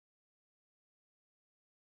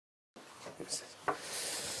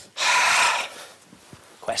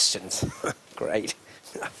Questions. Great.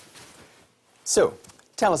 So,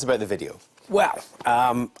 tell us about the video. Well,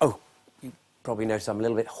 oh, you probably noticed I'm a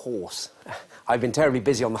little bit hoarse. I've been terribly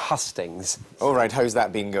busy on the hustings. All right, how's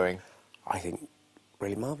that been going? I think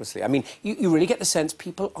really marvellously. I mean, you really get the sense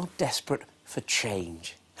people are desperate for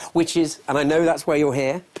change, which is, and I know that's why you're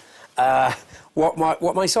here,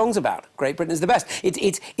 what my song's about. Great Britain is the best.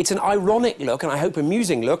 It's an ironic look, and I hope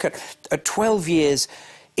amusing look, at 12 years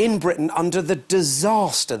in Britain under the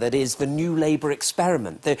disaster that is the New Labour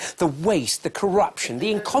experiment, the waste, the corruption, the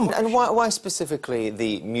incompetence. And why specifically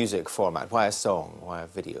the music format? Why a song? Why a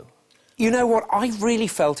video? You know what? I really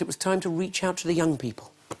felt it was time to reach out to the young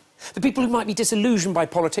people. The people who might be disillusioned by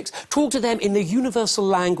politics, talk to them in the universal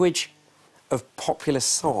language of popular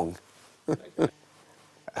song.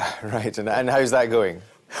 Right, and how's that going?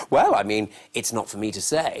 Well, I mean, it's not for me to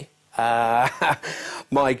say.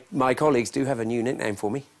 My colleagues do have a new nickname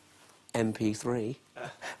for me, MP3,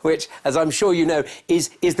 which, as I'm sure you know, is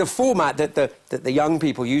the format that the young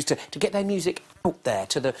people use to get their music out there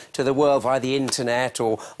to the world via the internet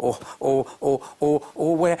or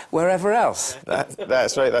wherever else.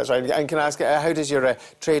 That's right, that's right. And can I ask, how does your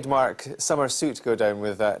trademark summer suit go down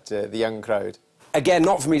with that the young crowd? Again,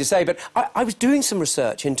 not for me to say, but I was doing some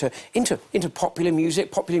research into popular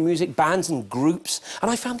music bands and groups,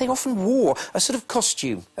 and I found they often wore a sort of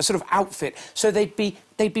costume, a sort of outfit, so they'd be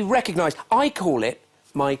recognised. I call it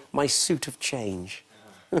my suit of change.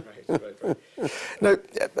 Right. Now,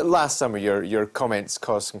 last summer, your comments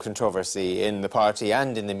caused some controversy in the party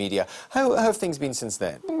and in the media. How have things been since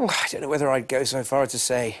then? I don't know whether I'd go so far as to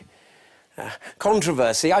say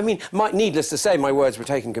controversy. I mean, needless to say, my words were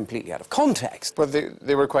taken completely out of context. Well,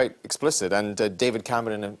 they were quite explicit, and David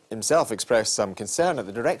Cameron himself expressed some concern at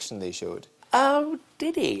the direction they showed. Oh,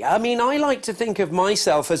 did he? I mean, I like to think of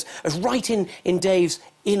myself as right in Dave's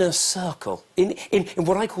inner circle, in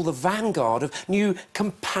what I call the vanguard of new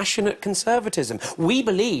compassionate conservatism. We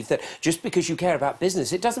believe that just because you care about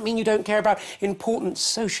business, it doesn't mean you don't care about important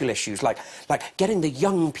social issues, like getting the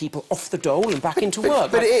young people off the dole and back into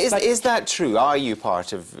work. But is that true? Are you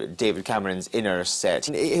part of David Cameron's inner set?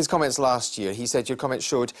 In his comments last year, he said your comments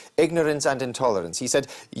showed ignorance and intolerance. He said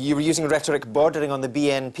you were using rhetoric bordering on the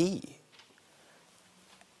BNP.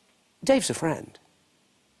 Dave's a friend.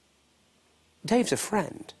 Dave's a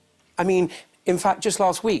friend. I mean, in fact, just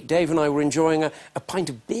last week, Dave and I were enjoying a pint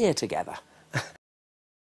of beer together.